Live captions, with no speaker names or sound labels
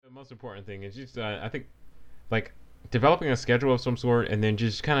most important thing is just I think like developing a schedule of some sort and then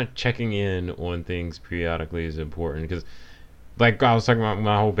just kind of checking in on things periodically is important because like I was talking about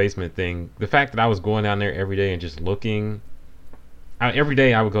my whole basement thing, the fact that I was going down there every day and just looking every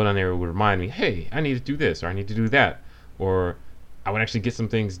day I would go down there, it would remind me, hey, I need to do this or I need to do that, or I would actually get some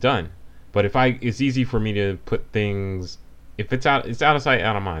things done. But if I it's easy for me to put things, if it's out of sight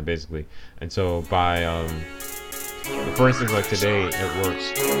out of mind basically. And so by for instance, like today at work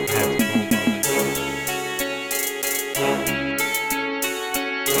I had some phone calls.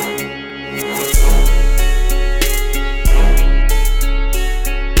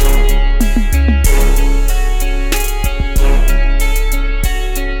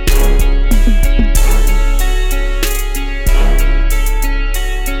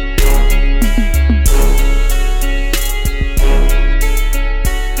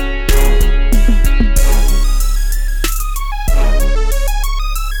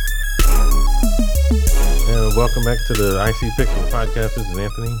 Welcome back to the IC Pixel podcast. This is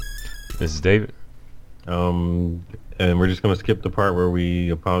Anthony. This is David. And we're just going to skip the part where we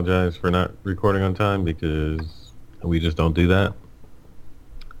apologize for not recording on time because we just don't do that.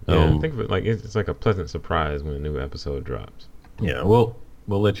 Yeah, think of it like it's like a pleasant surprise when a new episode drops. Yeah, we'll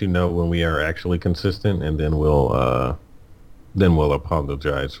let you know when we are actually consistent, and then we'll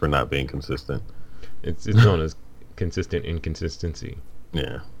apologize for not being consistent. It's known as consistent inconsistency.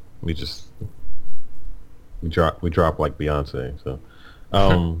 Yeah, we drop like Beyonce. So,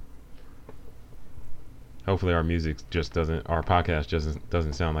 hopefully our music our podcast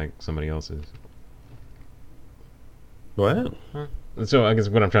doesn't sound like somebody else's. What? So I guess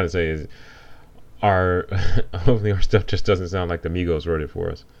what I'm trying to say is, hopefully our stuff just doesn't sound like the Migos wrote it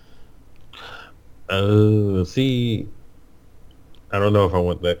for us. See, I don't know if I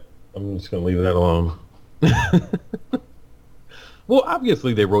want that. I'm just gonna leave that alone. Well,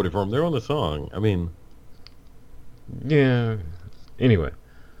 obviously they wrote it for them. They're on the song. I mean. Yeah. Anyway,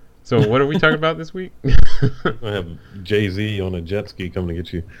 so what are we talking about this week? I have Jay-Z on a jet ski coming to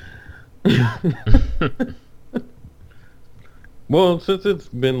get you. Well, since it's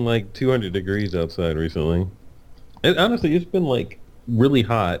been like 200 degrees outside recently, and honestly, it's been like really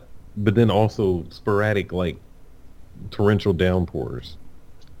hot, but then also sporadic like torrential downpours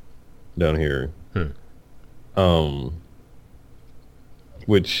down here.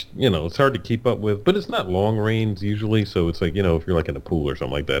 Which, it's hard to keep up with, but it's not long rains usually, so it's like, if you're like in a pool or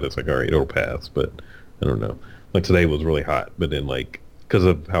something like that, it's like, all right, it'll pass, but I don't know. Like today was really hot, but then like, because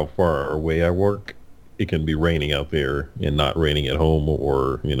of how far away I work, it can be raining out there and not raining at home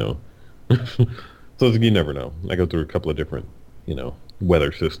or, so you never know. I go through a couple of different,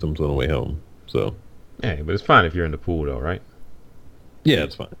 weather systems on the way home, so. Hey, but it's fine if you're in the pool though, right? Yeah,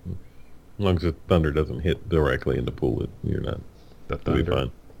 it's fine. As long as the thunder doesn't hit directly in the pool, you're not. That'll be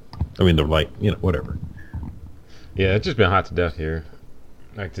fine. I mean, the light, whatever. Yeah, it's just been hot to death here.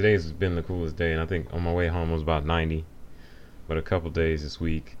 Like today's been the coolest day, and I think on my way home it was about 90. But a couple days this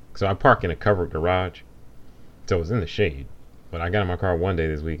week, so I park in a covered garage, so it was in the shade. But I got in my car one day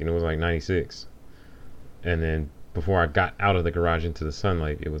this week, and it was like 96. And then before I got out of the garage into the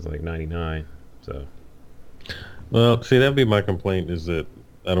sunlight, it was like 99. So. Well, see, that'd be my complaint is that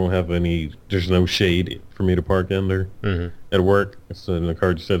I don't have there's no shade for me to park under at work. So the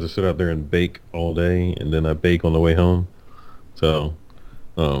car just has to sit out there and bake all day, and then I bake on the way home. So,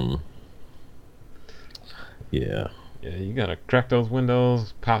 yeah. Yeah, you gotta crack those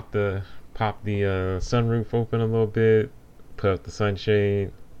windows, pop the sunroof open a little bit, put up the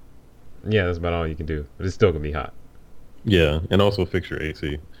sunshade. Yeah, that's about all you can do. But it's still gonna be hot. Yeah, and also fix your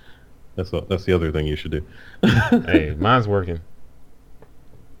AC. That's the other thing you should do. Hey, mine's working.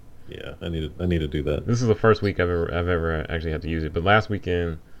 Yeah, I need to do that. This is the first week I've ever actually had to use it. But last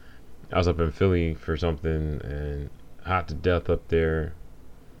weekend, I was up in Philly for something and hot to death up there.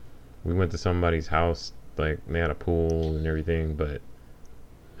 We went to somebody's house, like they had a pool and everything, but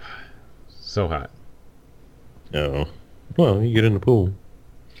so hot. Oh, well, you get in the pool.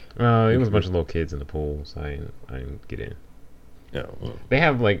 It was a bunch of little kids in the pool, so I didn't get in. Yeah, well. They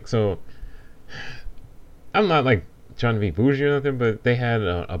have like so. I'm not like trying to be bougie or nothing, but they had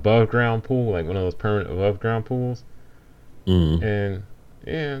an above ground pool, like one of those permanent above ground pools. And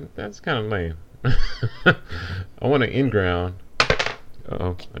yeah, that's kind of lame. I want an in ground.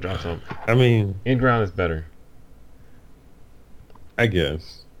 Uh-oh, I dropped something. I mean, in ground is better, I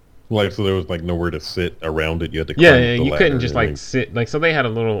guess. Like, so there was like nowhere to sit around it. You had to climb the you couldn't just like sit like, so they had a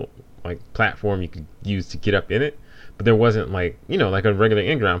little like platform you could use to get up in it, but there wasn't like like a regular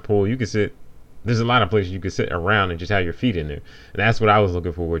in ground pool. You could sit. There's a lot of places you could sit around and just have your feet in there. And that's what I was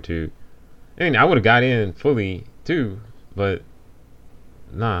looking forward to. I mean, I would have got in fully too, but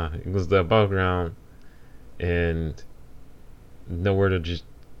nah, it was the above ground and nowhere to just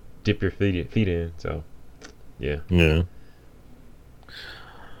dip your feet in. So yeah. Yeah.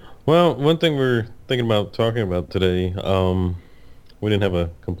 Well, one thing we're thinking about talking about today, we didn't have a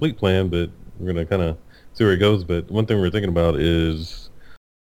complete plan, but we're gonna kind of see where it goes. But one thing we're thinking about is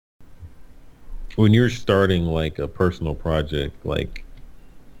when you're starting like a personal project, like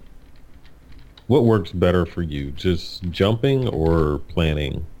what works better for you, just jumping or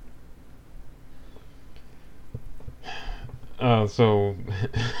planning? So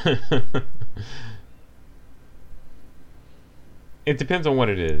it depends on what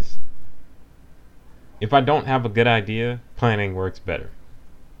it is. If I don't have a good idea, planning works better.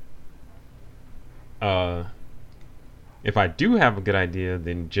 Uh, if I do have a good idea,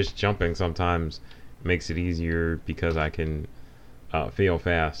 then just jumping sometimes makes it easier because I can fail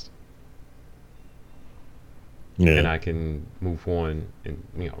fast and Yeah. I can move on and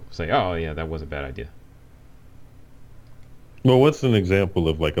say, oh yeah, that was a bad idea. Well, what's an example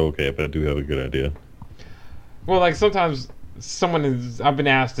of like, okay, if I do have a good idea? Well, like sometimes I've been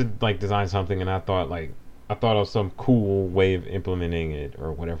asked to like design something and I thought of some cool way of implementing it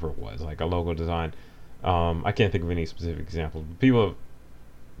or whatever it was, like a logo design. I can't think of any specific examples. But people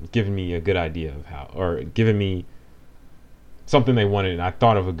have given me a good idea of how, or given me something they wanted, and I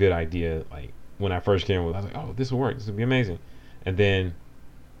thought of a good idea like when I first came with. I was like, oh, this will work. This will be amazing. And then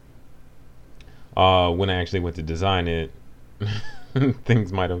when I actually went to design it,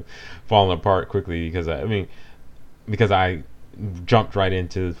 things might have fallen apart quickly because I jumped right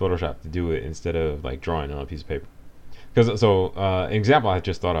into Photoshop to do it instead of like drawing on a piece of paper. Because an example I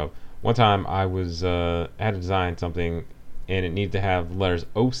just thought of. One time I was had to design something, and it needed to have letters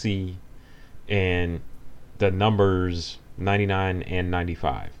OC and the numbers 99 and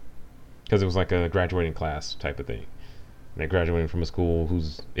 95 because it was like a graduating class type of thing. They graduating from a school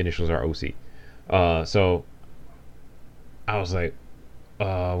whose initials are OC. So I was like,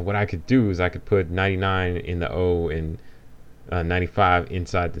 what I could do is I could put 99 in the O and 95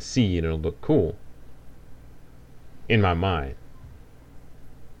 inside the C, and it'll look cool in my mind.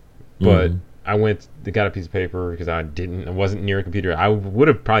 But Mm. I got a piece of paper because I wasn't near a computer. I would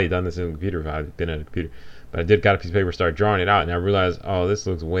have probably done this in a computer if I had been at a computer. But got a piece of paper, started drawing it out, and I realized, oh, this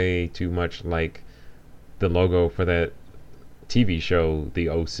looks way too much like the logo for that TV show, The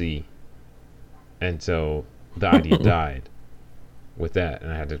OC. And so the idea died with that,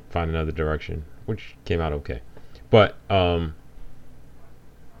 and I had to find another direction, which came out okay. But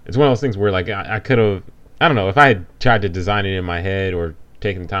it's one of those things where like I could have, I don't know, if I had tried to design it in my head or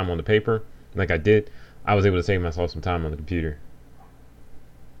taken the time on the paper like I did, I was able to save myself some time on the computer.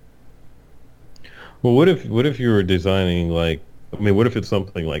 Well, what if you were designing like, I mean, what if it's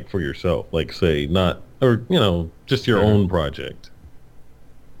something like for yourself, like say not, or just your Uh-huh. own project,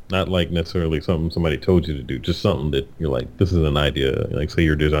 not like necessarily something somebody told you to do, just something that you're like, this is an idea. Like say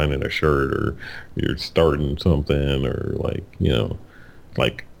you're designing a shirt or you're starting something or like,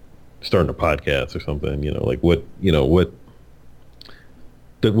 like starting a podcast or something, like what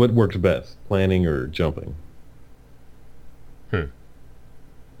works best, planning or jumping? Hmm.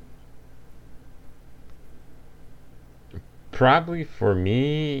 Probably for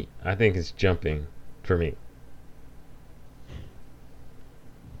me, I think it's jumping for me.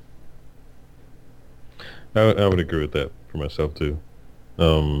 I would agree with that for myself too.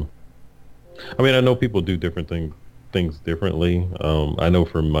 Um, I mean, I know people do different things differently. I know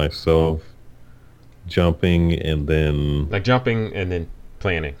for myself, jumping and then Like jumping and then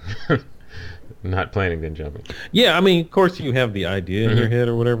planning. Not planning, then jumping. yeah, I mean, of course you have the idea in your Hmm. head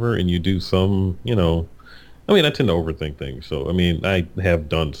or whatever, and you do some, I mean, I tend to overthink things, so I mean, I have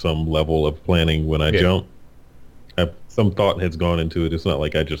done some level of planning when I Yeah. jump. Some thought has gone into it. It's not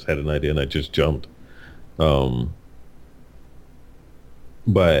like I just had an idea and I just jumped. Um,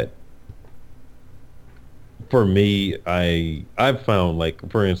 but for me, I've found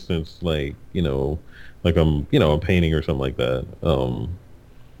like, for instance, like like I'm painting or something like that.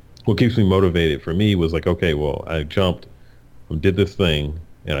 What keeps me motivated for me was like, okay, well, I jumped, did this thing,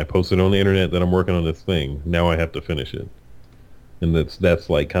 and I posted on the internet that I'm working on this thing. Now I have to finish it, and that's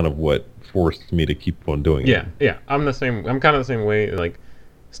like kind of what forced me to keep on doing it. Yeah, yeah. I'm the same. I'm kind of the same way. Like,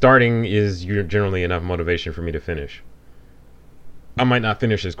 starting is generally enough motivation for me to finish. I might not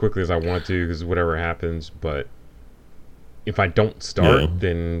finish as quickly as I want to because whatever happens, but if I don't Yeah. start,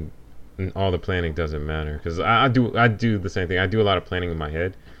 then all the planning doesn't matter. Because I do the same thing. I do a lot of planning in my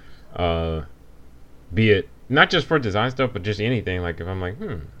head. Uh, be it not just for design stuff, but just anything. Like if I'm like,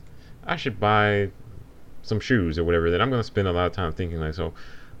 I should buy some shoes or whatever, then I'm gonna spend a lot of time thinking like, so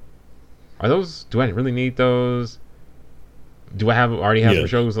are those? Do I really need those? do I have already have some Yes.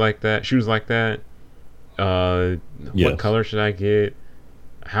 shoes like that? Shoes like that? Uh, what Yes. color should I get?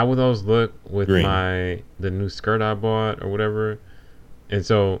 How will those look with Green. the new skirt I bought or whatever? And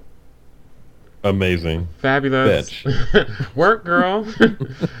so Amazing. fabulous Fetch. work, girl.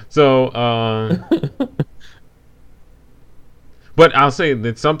 So, but I'll say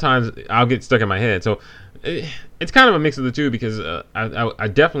that sometimes I'll get stuck in my head. So it's kind of a mix of the two because I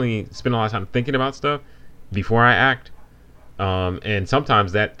definitely spend a lot of time thinking about stuff before I act. And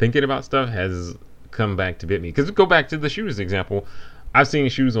sometimes that thinking about stuff has come back to bit me. Because go back to the shoes example. I've seen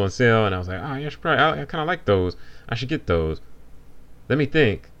shoes on sale and I was like, oh, yeah, I should probably, I kind of like those. I should get those. Let me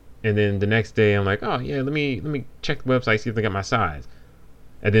think. And then the next day I'm like, oh yeah, let me check the website, see if they got my size.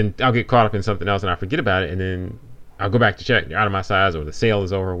 And then I'll get caught up in something else and I forget about it, and then I'll go back to check. They're out of my size or the sale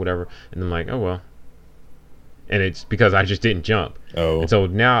is over or whatever. And I'm like, oh well. And it's because I just didn't jump. Oh. And so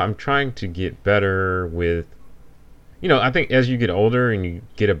now I'm trying to get better with, I think as you get older and you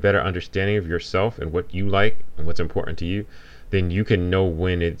get a better understanding of yourself and what you like and what's important to you, then you can know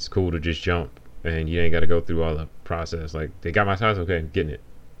when it's cool to just jump and you ain't got to go through all the process. Like, they got my size, okay, I'm getting it.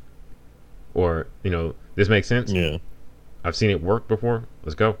 Or, this makes sense. Yeah. I've seen it work before.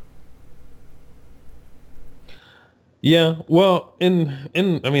 Let's go. Yeah. Well, I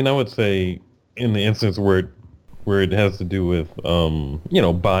mean, I would say in the instance where it has to do with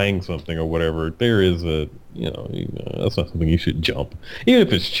buying something or whatever, there is that's not something you should jump, even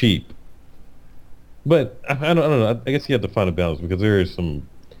if it's cheap. But I don't know. I guess you have to find a balance because there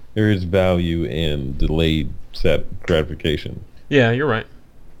is value in delayed gratification. Yeah, you're right.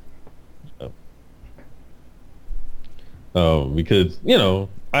 Because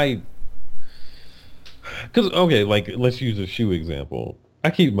okay, like let's use a shoe example. I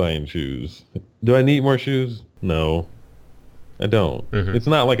keep buying shoes. Do I need more shoes? No, I don't. Mm-hmm. It's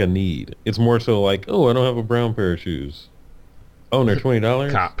not like a need. It's more so like, oh, I don't have a brown pair of shoes. Oh, and they're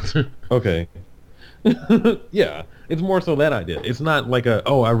 $20. Cop. Okay. Yeah, it's more so that idea. It's not like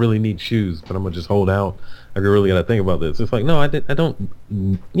I really need shoes, but I'm gonna just hold out. I really gotta think about this. It's like, no, I don't.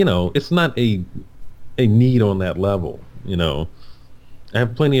 It's not a need on that level. I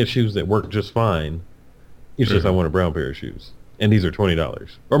have plenty of shoes that work just fine. It's just I want a brown pair of shoes, and these are $20.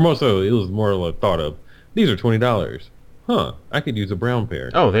 Or more so, it was more like thought of, these are $20. Huh? I could use a brown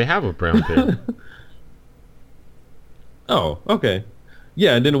pair. Oh, they have a brown pair. Oh, okay.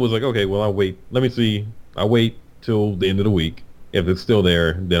 Yeah, and then it was like, okay, well, I'll wait. Let me see. I'll wait till the end of the week. If it's still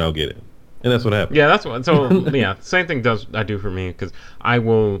there, then I'll get it. And that's what happened. Yeah, that's what. So yeah, same thing I do for me because I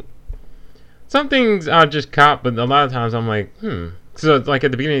will. Some things I just cop, but a lot of times I'm like, So it's like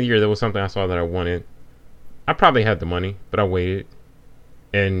at the beginning of the year, there was something I saw that I wanted. I probably had the money, but I waited,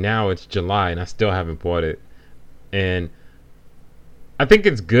 and now it's July and I still haven't bought it. And I think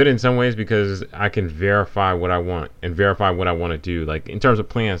it's good in some ways because I can verify what I want and verify what I want to do, like in terms of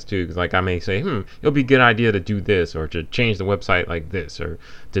plans too. Because like I may say, it'll be a good idea to do this or to change the website like this or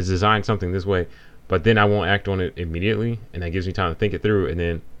to design something this way, but then I won't act on it immediately, and that gives me time to think it through. And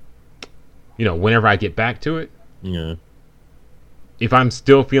then, whenever I get back to it, Yeah. if I'm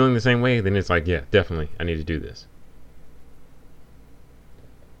still feeling the same way, then it's like, yeah, definitely, I need to do this.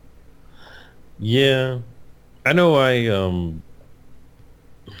 Yeah. I know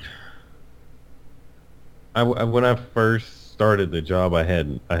when I first started the job I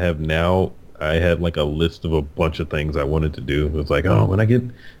have now, I had like a list of a bunch of things I wanted to do. It was like, oh, when I get,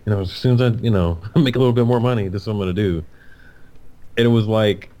 as soon as I, make a little bit more money, this is what I'm going to do. And it was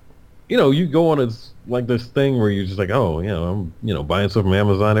like, you go on this thing where you're just like, oh, I'm, buying stuff from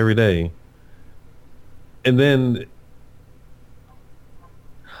Amazon every day. And then,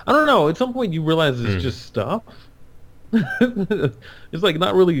 I don't know, at some point you realize it's just stuff. It's like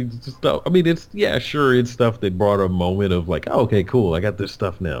not really stuff. I mean, it's stuff that brought a moment of like, oh, okay, cool, I got this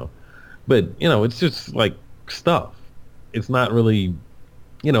stuff now. But, it's just like stuff. It's not really,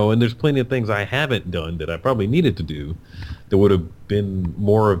 and there's plenty of things I haven't done that I probably needed to do that would have been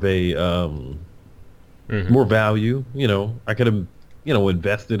more of a, more value. I could have,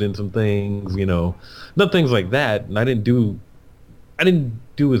 invested in some things, not things like that. And I didn't do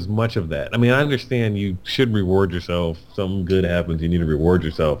as much of that. I mean, I understand you should reward yourself. Something good happens, you need to reward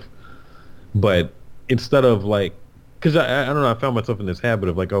yourself. But instead of like, because I don't know, I found myself in this habit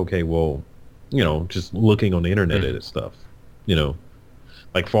of like, okay, well, just looking on the internet at stuff,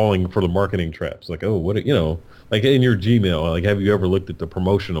 like falling for the marketing traps. Like, oh, what, like in your Gmail, like, have you ever looked at the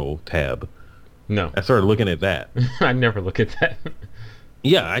promotional tab? No. I started looking at that. I never look at that.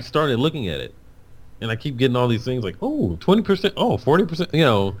 Yeah, I started looking at it. And I keep getting all these things like, oh, 20%, oh, 40%,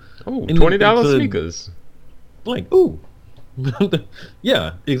 Oh, $20 sneakers. Like, ooh,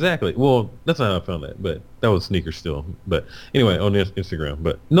 Yeah, exactly. Well, that's not how I found that, but that was sneakers still. But anyway, on Instagram.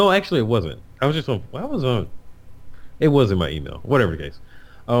 But no, actually, it wasn't. I was just on. I was on. It was in my email. Whatever the case.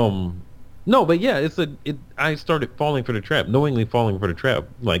 Um, no, but yeah, it's a. It. I started falling for the trap, knowingly falling for the trap,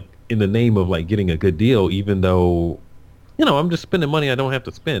 like in the name of like getting a good deal, even though, I'm just spending money I don't have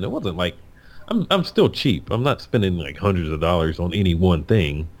to spend. It wasn't like I'm still cheap. I'm not spending like hundreds of dollars on any one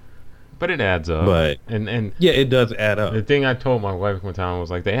thing, But it adds up. but And yeah, it does add the up. thing I told my wife one time was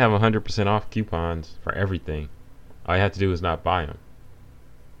like, they have 100% off coupons for everything. All you have to do is not buy them.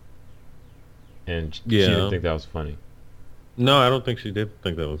 And she didn't Yeah. think that was funny. No, I don't think she did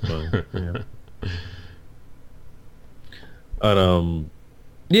think that was fun. Yeah. But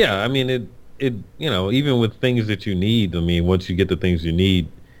yeah, I mean it even with things that you need, I mean, once you get the things you need,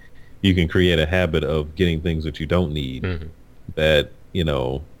 you can create a habit of getting things that you don't need Hmm. that,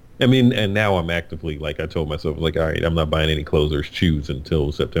 I mean, and now I'm actively like I told myself like, all right, I'm not buying any clothes or shoes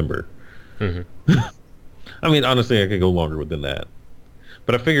until September. Hmm. I mean, honestly, I could go longer within that.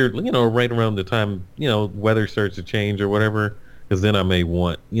 But I figured, right around the time, weather starts to change or whatever, because then I may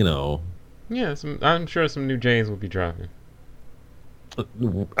want, Yeah, I'm sure some new J's will be dropping.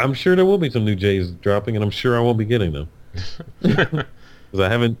 I'm sure there will be some new J's dropping, and I'm sure I won't be getting them because I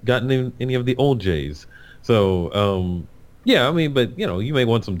haven't gotten any of the old J's. So, yeah, I mean, but you may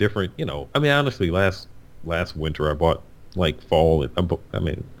want some different. I mean, honestly, last winter I bought like fall. I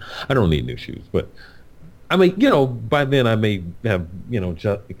mean, I don't need new shoes, but I mean, by then I may have,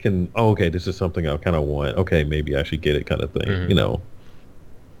 just okay, this is something I kind of want. Okay, maybe I should get it, kind of thing. Hmm.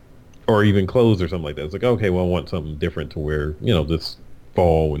 Or even clothes or something like that. It's like, okay, well, I want something different to wear, this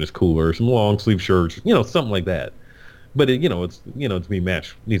fall when it's cooler, some long sleeve shirts, something like that. But it's to be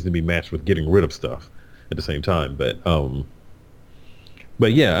matched, needs to be matched with getting rid of stuff at the same time. But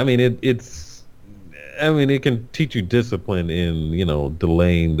yeah, I mean, I mean, it can teach you discipline in,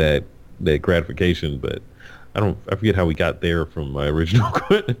 delaying that gratification. But I forget how we got there from my original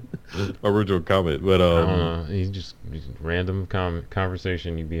original comment. But I don't know. He's just random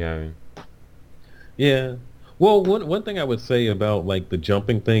conversation you be having. yeah. Well, one thing I would say about like the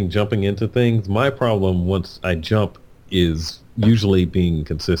jumping thing, jumping into things, my problem once I jump is usually being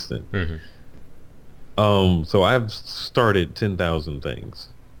consistent. Hmm. So I've started 10,000 things,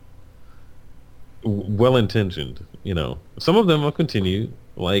 well intentioned. Some of them will continue.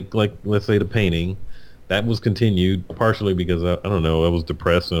 Like let's say the painting, that was continued partially because I don't know, I was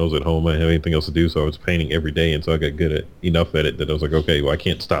depressed and I was at home. I didn't have anything else to do, so I was painting every day, and so I got good at enough at it that I was like, okay, well, I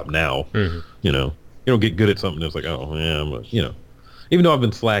can't stop now. Hmm. You don't get good at something that's like, oh yeah, even though I've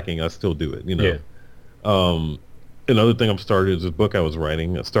been slacking, I still do it. Yeah. Um, another thing I'm started is this book I was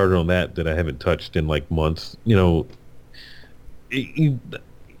writing. I started on that I haven't touched in like months.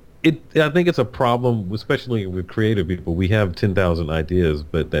 It, I think it's a problem, especially with creative people. We have 10,000 ideas,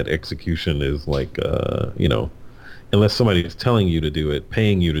 but that execution is like, unless somebody is telling you to do it,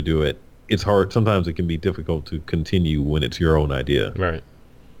 paying you to do it, it's hard. Sometimes it can be difficult to continue when it's your own idea. Right.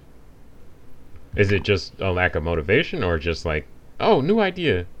 Is it just a lack of motivation, or just like, oh, new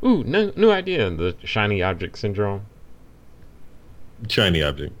idea? Ooh, new idea. The shiny object syndrome. Shiny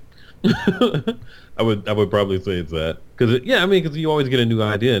object. I would probably say it's that because yeah, I mean, because you always get a new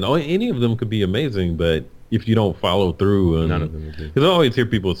idea, and any of them could be amazing, but if you don't follow through, None and of them would be. because I always hear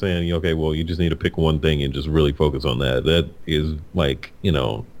people saying, okay, well, you just need to pick one thing and just really focus on that. That is like,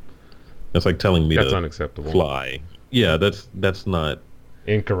 that's like telling me That's to unacceptable. fly. Yeah, that's not.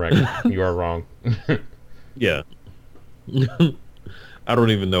 Incorrect. You are wrong. Yeah, I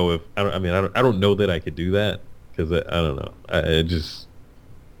don't even know if I don't. I mean, I don't know that I could do that because I don't know. I just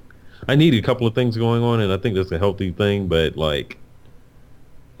I need a couple of things going on, and I think that's a healthy thing. But like,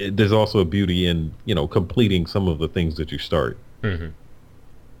 there's also a beauty in completing some of the things that you start, Hmm.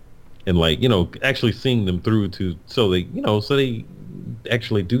 and like actually seeing them through to so they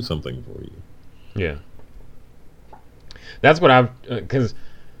actually do something for you. Yeah. That's what because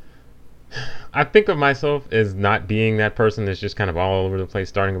I think of myself as not being that person that's just kind of all over the place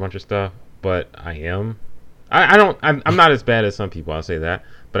starting a bunch of stuff, but I am. I don't. I'm not as bad as some people. I'll say that,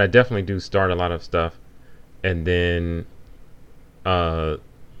 but I definitely do start a lot of stuff, and then, uh,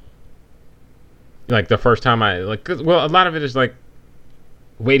 like the first time well, a lot of it is like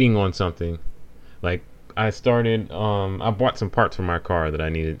waiting on something. Like I bought some parts for my car that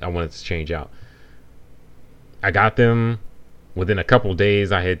I wanted to change out. I got them within a couple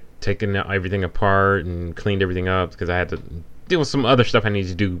days. I had taken everything apart and cleaned everything up because I had to deal with some other stuff I needed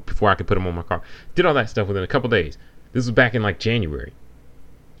to do before I could put them on my car. Did all that stuff within a couple days. This was back in like January.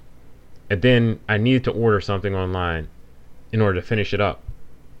 And then I needed to order something online in order to finish it up.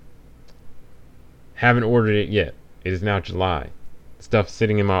 Haven't ordered it yet. It is now July. Stuff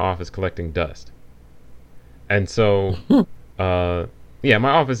sitting in my office collecting dust. And so, uh, yeah, my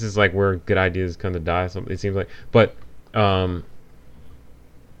office is like where good ideas kind of die. Something it seems like, but um,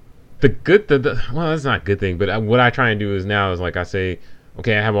 well, that's not a good thing. But what I try and do is now is like I say,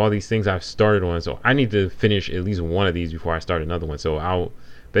 okay, I have all these things I've started on, so I need to finish at least one of these before I start another one. So I'll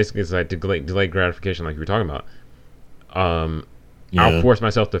basically it's like delay gratification, like you were talking about. I'll Yeah. force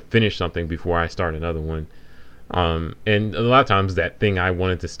myself to finish something before I start another one. And a lot of times that thing I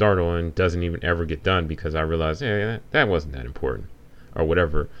wanted to start on doesn't even ever get done because I realize, yeah, that wasn't that important or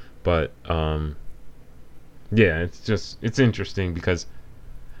whatever. But yeah, it's interesting because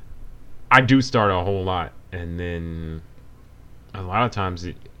I do start a whole lot, and then a lot of times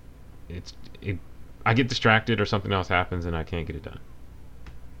it's it I get distracted or something else happens and I can't get it done.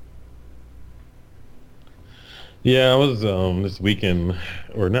 Yeah, I was this weekend,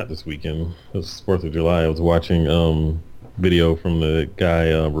 or not this weekend. It was 4th of July. I was watching video from the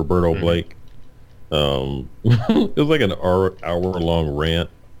guy Roberto Hmm. Blake. It was like an hour long rant.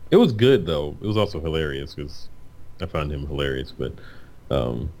 It was good though. It was also hilarious because I found him hilarious. But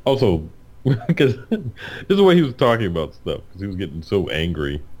also because this is the way he was talking about stuff. Because he was getting so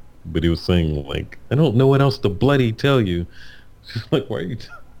angry, but he was saying like, "I don't know what else to bloody tell you." She's like, "Why are you?"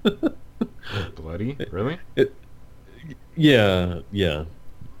 Bloody? Really? Yeah, yeah.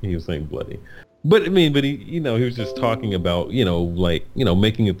 He was saying bloody. But I mean, but he was just talking about, like,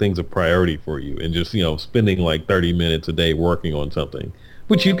 making things a priority for you and just, spending like 30 minutes a day working on something,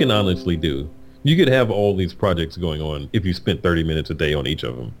 which you can honestly do. You could have all these projects going on if you spent 30 minutes a day on each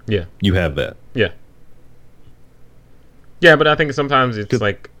of them. Yeah. You have that. Yeah. Yeah, but I think sometimes it's 'Cause-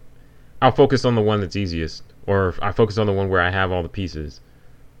 like I'll focus on the one that's easiest, or I focus on the one where I have all the pieces,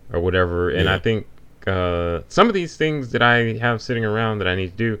 or whatever. And I yeah. think some of these things that I have sitting around that I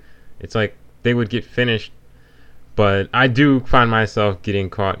need to do, it's like they would get finished, but I do find myself getting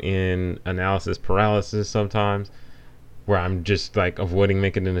caught in analysis paralysis sometimes, where I'm just like avoiding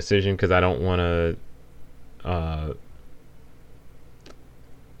making a decision because I don't want to.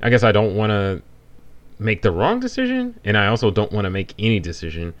 I guess I don't want to make the wrong decision, and I also don't want to make any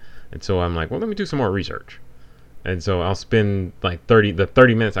decision. And so I'm like, well, let me do some more research. And so I'll spend like 30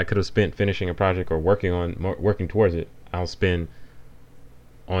 minutes I could have spent finishing a project or working towards it. I'll spend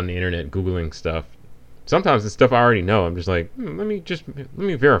on the internet googling stuff. Sometimes it's stuff I already know. I'm just like, let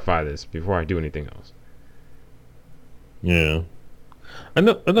me verify this before I do anything else. Yeah. I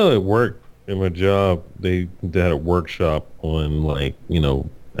know at work, in my job, they had a workshop on like,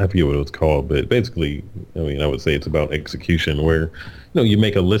 I forget what it was called, but basically, I mean, I would say it's about execution where, you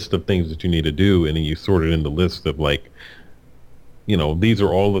make a list of things that you need to do and then you sort it in the list of like, these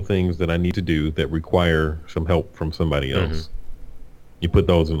are all the things that I need to do that require some help from somebody Hmm. else. You put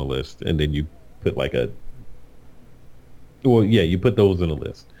those in the list and then you put like you put those in a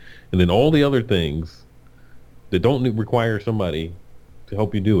list. And then all the other things that don't require somebody to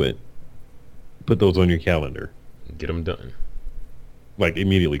help you do it, put those on your calendar. Get them done. Like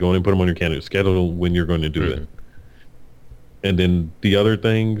immediately go in and put them on your calendar. Schedule when you're going to do Hmm. it. And then the other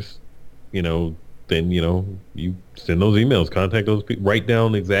things, then, you send those emails, contact those people, write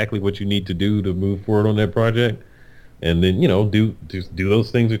down exactly what you need to do to move forward on that project. And then, do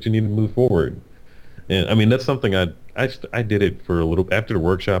those things that you need to move forward. And I mean, that's something I did it for a little, after the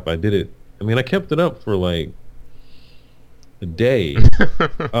workshop, I did it. I mean, I kept it up for like a day.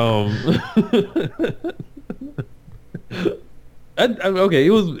 Um, okay, it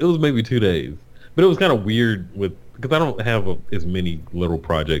was maybe 2 days, but it was kind of weird because I don't have as many little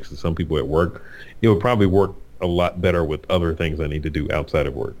projects as some people at work. It would probably work a lot better with other things I need to do outside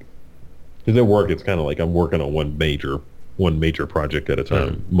of work. Because at work, it's kind of like I'm working on one major project at a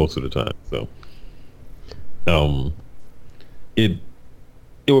time most of the time. So, um, it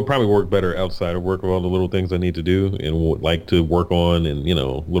it would probably work better outside of work with all the little things I need to do and would like to work on and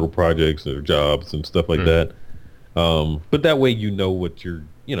little projects or jobs and stuff like Hmm. that. But that way what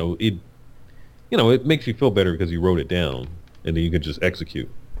it makes you feel better because you wrote it down and then you can just execute.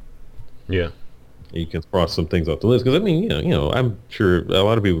 Yeah. And you can cross some things off the list because I mean, I'm sure a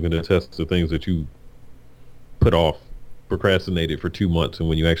lot of people can attest to things that you put off, procrastinated for 2 months, and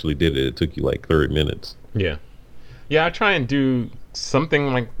when you actually did it, it took you like 30 minutes. Yeah. Yeah, I try and do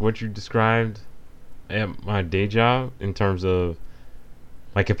something like what you described at my day job in terms of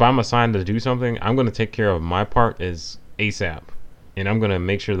like if I'm assigned to do something, I'm going to take care of my part as ASAP, and I'm going to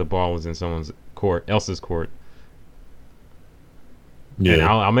make sure the ball is in someone's else's court, and Yeah.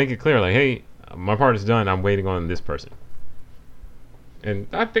 I'll make it clear like, hey, my part is done. I'm waiting on this person. And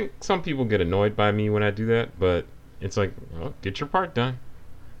I think some people get annoyed by me when I do that, but it's like, well, get your part done.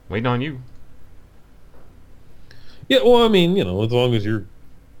 Waiting on you. Yeah, well, I mean, as long as you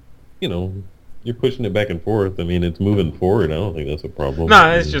know, you're pushing it back and forth. I mean, it's moving forward. I don't think that's a problem. No,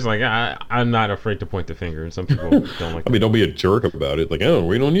 I it's mean, just like I'm not afraid to point the finger, and some people don't like I mean, that. don't be a jerk about it. Like, oh,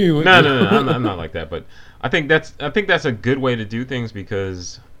 wait on you. No, no, no, I'm not like that. But I think that's a good way to do things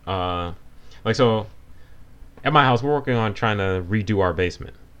because, like so, at my house we're working on trying to redo our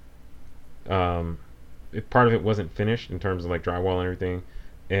basement. Um, Part of it wasn't finished in terms of like drywall and everything,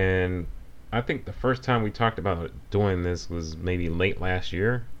 and I think the first time we talked about doing this was maybe late last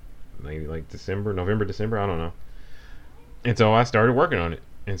year, maybe like December, November, December. I don't know. And so I started working on it.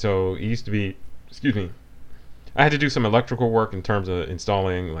 And so it used to be, excuse me, I had to do some electrical work in terms of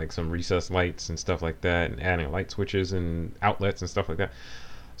installing like some recessed lights and stuff like that, and adding light switches and outlets and stuff like that.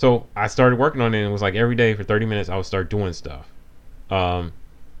 So I started working on it, and it was like every day for 30 minutes I would start doing stuff. Um,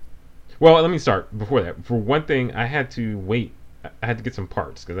 well, let me start before that. For one thing, I had to wait. I had to get some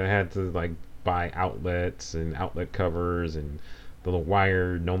parts because I had to like buy outlets and outlet covers and the little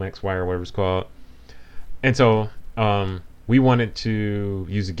wire, Nomex wire, whatever it's called. And so we wanted to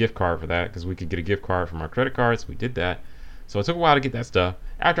use a gift card for that because we could get a gift card from our credit cards. We did that. So it took a while to get that stuff.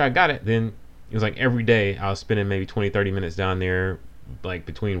 After I got it, then it was like every day I was spending maybe 20, 30 minutes down there, like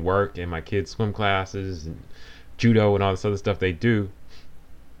between work and my kids' swim classes and judo and all this other stuff they do.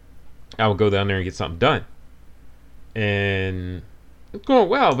 I would go down there and get something done. And it's going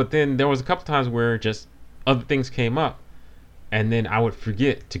well, but then there was a couple times where just other things came up. And then I would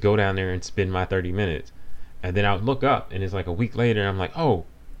forget to go down there and spend my 30 minutes. And then I would look up, and it's like a week later, and I'm like, oh,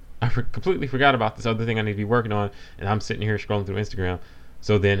 completely forgot about this other thing I need to be working on. And I'm sitting here scrolling through Instagram.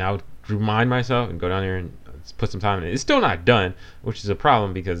 So then I would remind myself and go down there and put some time in it. It's still not done, which is a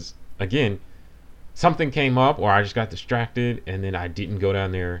problem because, again, something came up or I just got distracted, and then I didn't go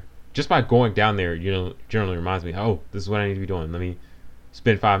down there. Just by going down there, generally reminds me, oh, this is what I need to be doing. Let me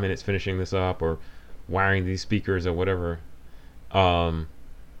spend 5 minutes finishing this up or wiring these speakers or whatever. So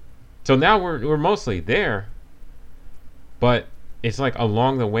now we're mostly there, but it's like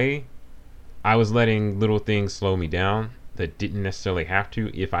along the way, I was letting little things slow me down that didn't necessarily have to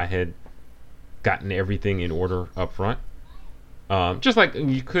if I had gotten everything in order up front. Just like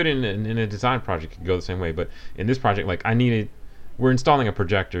you could in a design project, could go the same way, but in this project, like we're installing a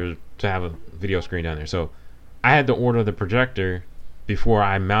projector to have a video screen down there, so I had to order the projector before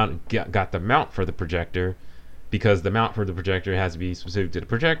I got the mount for the projector, because the mount for the projector has to be specific to the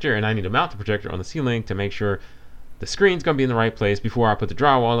projector, and I need to mount the projector on the ceiling to make sure the screen's going to be in the right place before I put the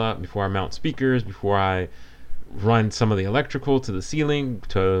drywall up, before I mount speakers, before I run some of the electrical to the ceiling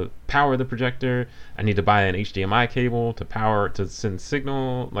to power the projector. I need to buy an HDMI cable to send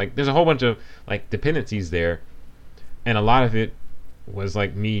signal. Like, there's a whole bunch of like dependencies there, and a lot of it was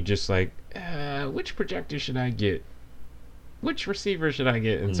like me just like, which projector should I get? Which receiver should I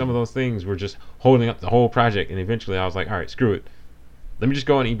get? And some of those things were just holding up the whole project. And eventually I was like, all right, screw it. Let me just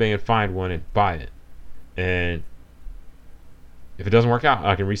go on eBay and find one and buy it. And if it doesn't work out,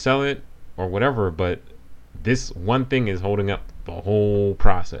 I can resell it or whatever. But this one thing is holding up the whole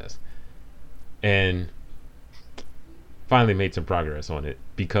process. And finally made some progress on it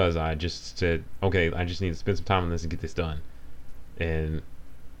because I just said, okay, I just need to spend some time on this and get this done. And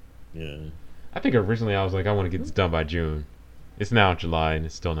Yeah. I think originally I was like, I want to get this done by June. It's now July and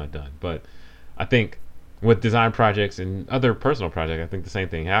it's still not done. But I think with design projects and other personal projects, I think the same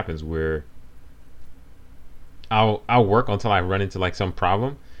thing happens where I'll work until I run into like some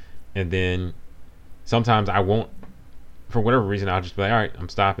problem, and then sometimes I won't, for whatever reason, I'll just be like, all right, I'm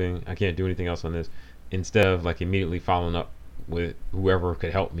stopping. I can't do anything else on this, instead of like immediately following up with whoever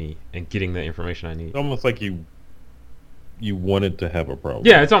could help me and getting the information I need. It's almost like you wanted to have a problem.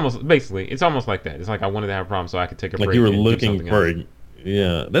 Yeah, it's almost like that. It's like I wanted to have a problem so I could take a break. Like you were and do looking something for else.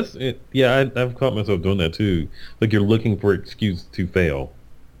 yeah, that's it. Yeah, I've caught myself doing that too. Like you're looking for an excuse to fail.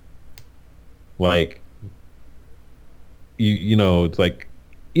 Like it's like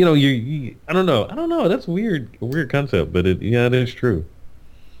you I don't know. That's weird, a weird concept, but it is true.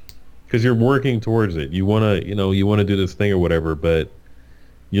 Because you're working towards it. You wanna do this thing or whatever, but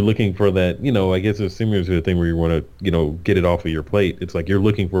you're looking for that, I guess it's similar to the thing where you want to, get it off of your plate. It's like you're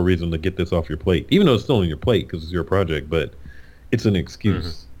looking for a reason to get this off your plate, even though it's still on your plate because it's your project, but it's an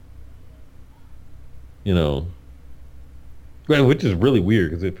excuse, which is really weird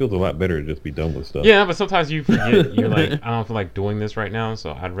because it feels a lot better to just be done with stuff. Yeah, but sometimes you forget. You're like, I don't feel like doing this right now,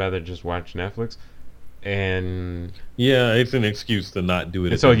 so I'd rather just watch Netflix. And yeah, it's an excuse to not do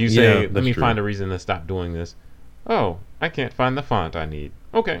it. And so you say, let me true. find a reason to stop doing this. Oh, I can't find the font I need.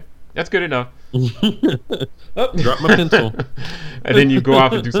 Okay, that's good enough. Oh, drop my pencil. And then you go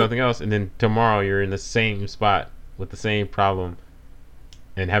off and do something else, and then tomorrow you're in the same spot with the same problem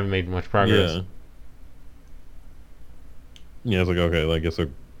and haven't made much progress. Yeah, it's like, okay, I guess I'll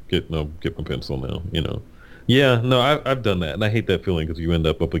get my pencil now, you know. Yeah, no, I've done that, and I hate that feeling because you end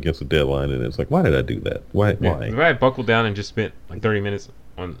up against a deadline, and it's like, why did I do that? Why? Yeah, 'cause Why? if I had buckled down and just spent like 30 minutes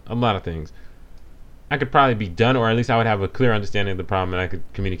on a lot of things, I could probably be done, or at least I would have a clear understanding of the problem, and I could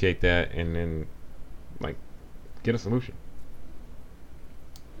communicate that, and then like get a solution.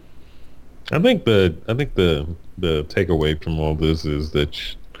 I think the takeaway from all this is that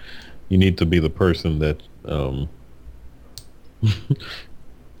you need to be the person that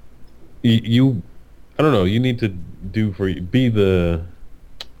you I don't know, you need to do for you be the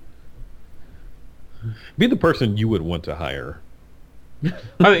person you would want to hire. I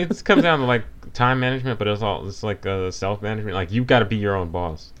think it comes down to like time management, but it's like self management. Like you've got to be your own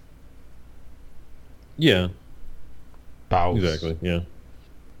boss. Yeah, Boss. exactly. Yeah.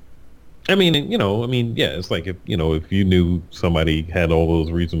 Yeah, it's like if you knew somebody had all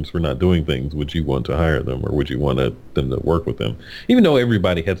those reasons for not doing things, would you want to hire them or would you want them to work with them? Even though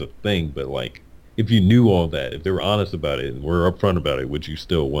everybody has a thing, but like if you knew all that, if they were honest about it and were upfront about it, would you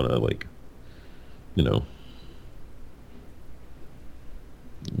still want to like, you know,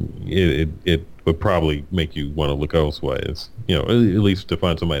 it would probably make you want to look elsewhere, at least to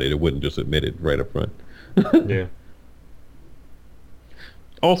find somebody that wouldn't just admit it right up front. Yeah.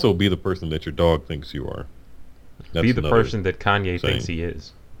 Also, be the person that your dog thinks you are. Be That's the another person that Kanye thinks saying. he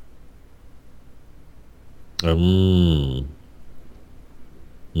is. Um,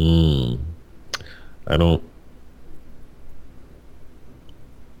 mm, I don't.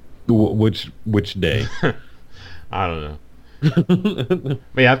 Which day? I don't know.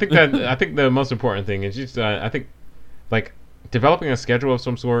 But yeah, I think the most important thing is just I think like developing a schedule of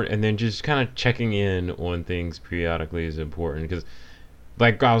some sort and then just kind of checking in on things periodically is important because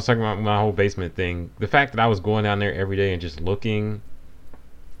like I was talking about my whole basement thing, the fact that I was going down there every day and just looking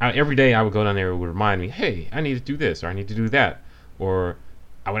every day I would go down there, it would remind me, hey, I need to do this or I need to do that, or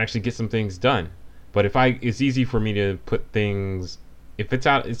I would actually get some things done. But it's easy for me to put things if it's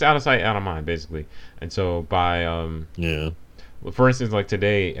out of sight, out of mind, basically. And so by Yeah. well, for instance, like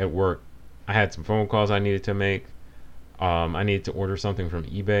today at work, I had some phone calls I needed to make. I needed to order something from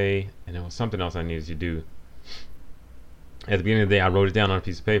eBay, and there was something else I needed to do. At the beginning of the day, I wrote it down on a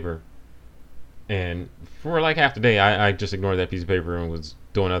piece of paper, and for like half the day, I just ignored that piece of paper and was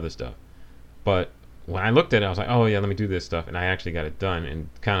doing other stuff. But when I looked at it, I was like, oh yeah, let me do this stuff, and I actually got it done. And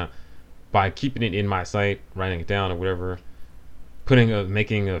kind of by keeping it in my sight, writing it down or whatever,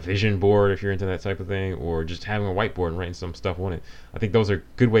 making a vision board if you're into that type of thing, or just having a whiteboard and writing some stuff on it. I think those are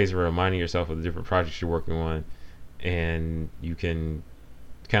good ways of reminding yourself of the different projects you're working on, and you can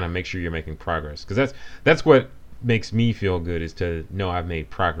kind of make sure you're making progress. Because that's what makes me feel good is to know I've made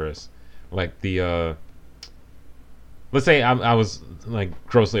progress. Like let's say I was like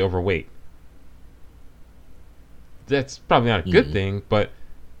grossly overweight. That's probably not a good Hmm. thing, but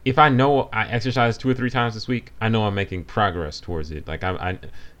if I know I exercise 2 or 3 times this week, I know I'm making progress towards it. Like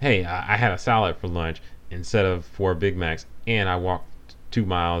hey, I had a salad for lunch instead of 4 Big Macs, and I walked 2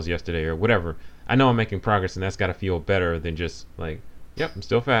 miles yesterday or whatever. I know I'm making progress, and that's got to feel better than just like, yep, I'm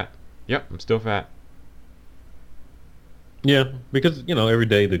still fat. Yep, I'm still fat. Yeah, because every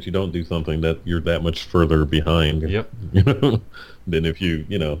day that you don't do something, that you're that much further behind, Yep. you know, than if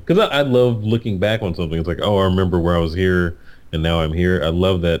because I love looking back on something. It's like, oh, I remember where I was here and now I'm here. I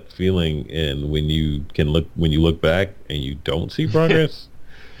love that feeling, and when you look back and you don't see progress,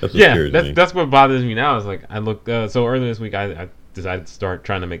 that's what Yeah, scares that's me. that's what bothers me now. Is like I look so earlier this week, I decided to start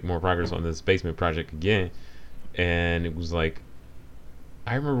trying to make more progress on this basement project again, and it was like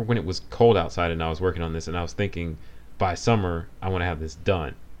I remember when it was cold outside and I was working on this, and I was thinking by summer I want to have this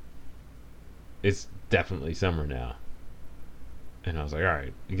done. It's definitely summer now, and I was like, all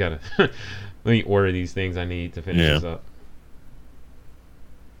right, you gotta let me order these things I need to finish Yeah, this up.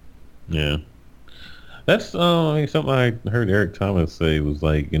 yeah. That's something I heard Eric Thomas say was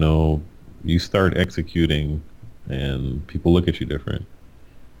like, you start executing, and people look at you different.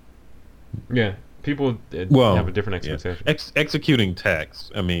 Yeah, people have a Well, different yeah, expectation. executing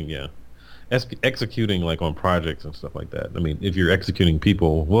tax. I mean, yeah, executing like on projects and stuff like that. I mean, if you're executing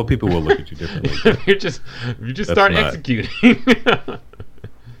people, well, people will look at you differently. But You just that's start not. executing.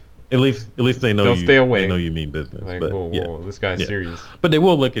 At least they know They'll you. stay They away. know you mean business. Like, But whoa, yeah, whoa, this guy's yeah. serious. But they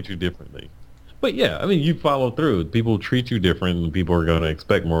will look at you differently. But yeah, I mean, you follow through. People treat you different, and people are going to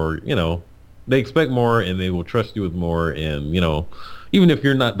expect more. They expect more, and they will trust you with more. And even if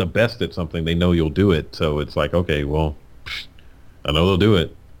you're not the best at something, they know you'll do it. So it's like, okay, well, I know they'll do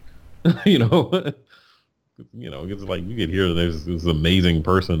it. you know, it's like you could hear there's this amazing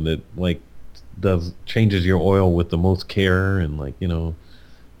person that like does changes your oil with the most care and like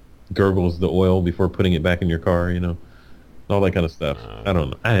gurgles the oil before putting it back in your car. all that kind of stuff. I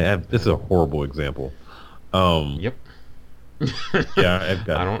don't know. This is a horrible example. Yep. Yeah, I've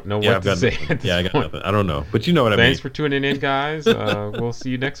got. I don't know Yeah, what to say. Yeah, I got nothing. I don't know, but you know what I mean. Thanks for tuning in, guys. We'll see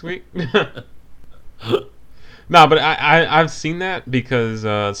you next week. No, but I've seen that because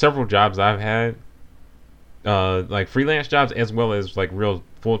several jobs I've had, like freelance jobs as well as like real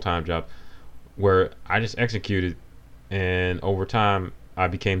full-time jobs, where I just executed, and over time I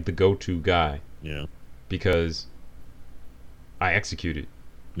became the go-to guy. Yeah. Because I executed.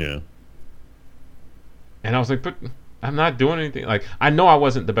 Yeah. And I was like, but I'm not doing anything. Like, I know I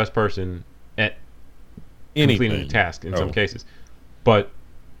wasn't the best person at completing the task in some cases, but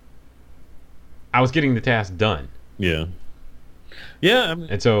I was getting the task done. Yeah. Yeah.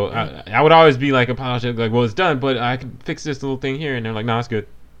 And so I would always be like apologetic, like, well, it's done, but I can fix this little thing here. And they're like, no, it's good.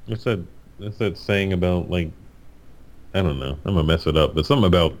 What's that saying about, like, I don't know. I'm gonna mess it up, but something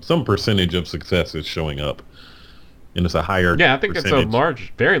about some percentage of success is showing up, and it's a higher. Yeah, I think percentage. it's a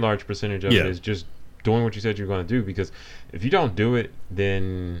very large percentage of it is just doing what you said you're going to do. Because if you don't do it,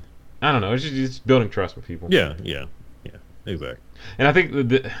 then I don't know. It's just building trust with people. Yeah, exactly. And I think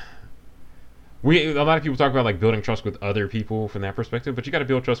a lot of people talk about like building trust with other people from that perspective, but you got to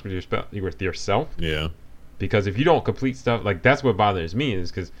build trust with yourself. Yeah. Because if you don't complete stuff, like that's what bothers me is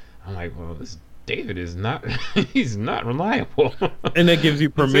because I'm like, well, this David is not, he's not reliable. And that gives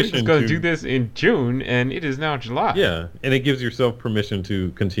you permission he's going to do this in June, and it is now July. Yeah, and it gives yourself permission to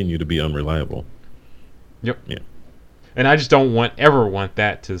continue to be unreliable. Yep. Yeah. And I just don't ever want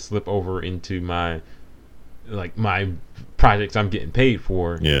that to slip over into my projects I'm getting paid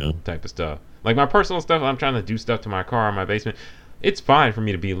for. Yeah. Type of stuff. Like my personal stuff, I'm trying to do stuff to my car in my basement. It's fine for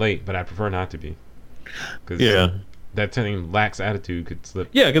me to be late, but I prefer not to be. Cause that thing lax attitude could slip.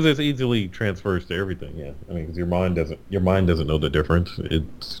 Yeah, because it easily transfers to everything. Yeah, I mean, because your mind doesn't know the difference.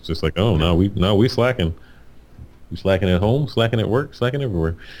 It's just like, oh no, we slacking. You slacking at home, slacking at work, slacking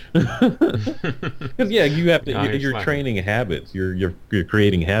everywhere. Because you have to. You're training habits. You're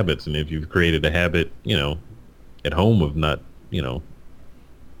creating habits, and if you've created a habit, at home of not, doing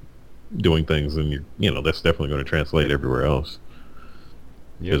things, and that's definitely going to translate everywhere else.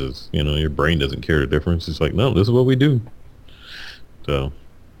 Because your brain doesn't care the difference. It's like, no, this is what we do. So,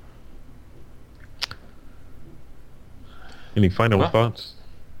 any final thoughts?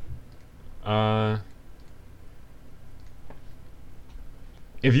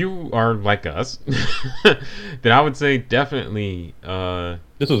 If you are like us, then I would say definitely.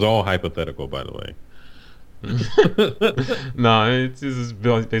 This was all hypothetical, by the way. No, this is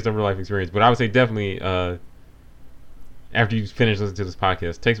based on real life experience. But I would say definitely. After you finish listening to this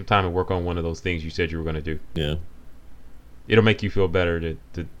podcast, take some time and work on one of those things you said you were going to do. Yeah. It'll make you feel better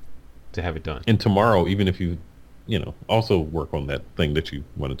to have it done. And tomorrow, even if you, also work on that thing that you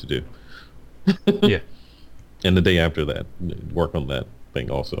wanted to do. Yeah. And the day after that, work on that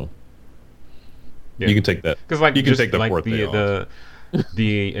thing also. Yeah. You can take that. Because like you can take the fourth day off.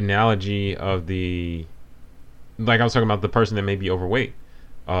 The analogy of like I was talking about the person that may be overweight.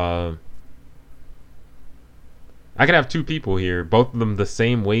 I could have two people here, both of them the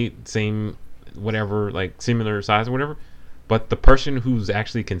same weight, same whatever, like similar size or whatever, but the person who's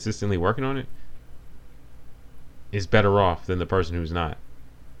actually consistently working on it is better off than the person who's not.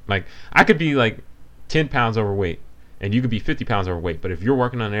 Like, I could be like 10 pounds overweight and you could be 50 pounds overweight, but if you're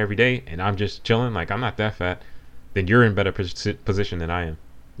working on it every day and I'm just chilling, like I'm not that fat, then you're in better position than I am.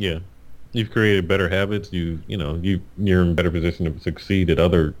 Yeah. You've created better habits. You're in better position to succeed at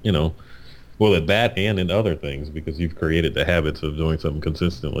other, well, at that and in other things, because you've created the habits of doing something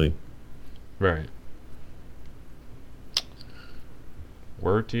consistently. Right.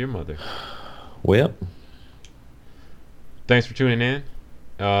 Word to your mother. Well. Thanks for tuning in.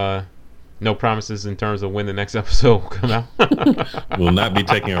 No promises in terms of when the next episode will come out. We'll not be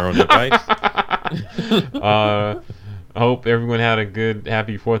taking our own advice. I hope everyone had a good,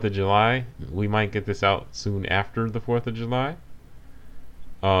 happy 4th of July. We might get this out soon after the 4th of July.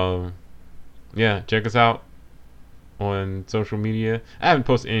 Yeah, check us out on social media. I haven't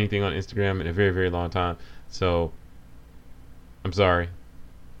posted anything on Instagram in a very, very long time, so I'm sorry.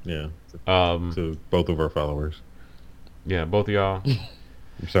 Yeah. To both of our followers. Yeah, both of y'all.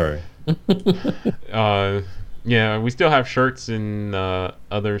 I'm sorry. Yeah, we still have shirts and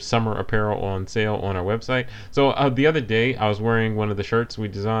other summer apparel on sale on our website. So the other day, I was wearing one of the shirts we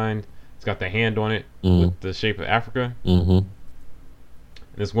designed. It's got the hand on it with the shape of Africa. Mm-hmm.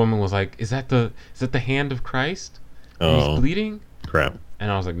 This woman was like, "Is that the hand of Christ? Oh, he's bleeding?" Crap. And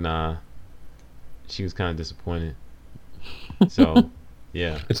I was like, "Nah." She was kind of disappointed. So,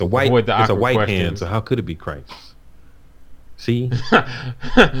 yeah. It's a white hand, so how could it be Christ? See? You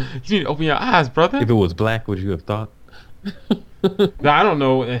need to open your eyes, brother. If it was black, would you have thought? No, I don't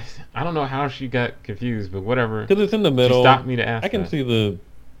know. I don't know how she got confused, but whatever. Because it's in the She middle. stopped me to ask I can that. see the.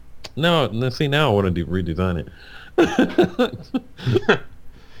 Now I want to redesign it.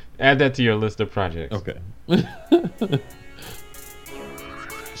 Add that to your list of projects. Okay.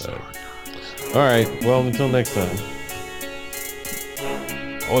 All right. Well, until next time.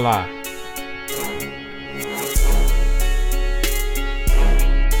 Hola.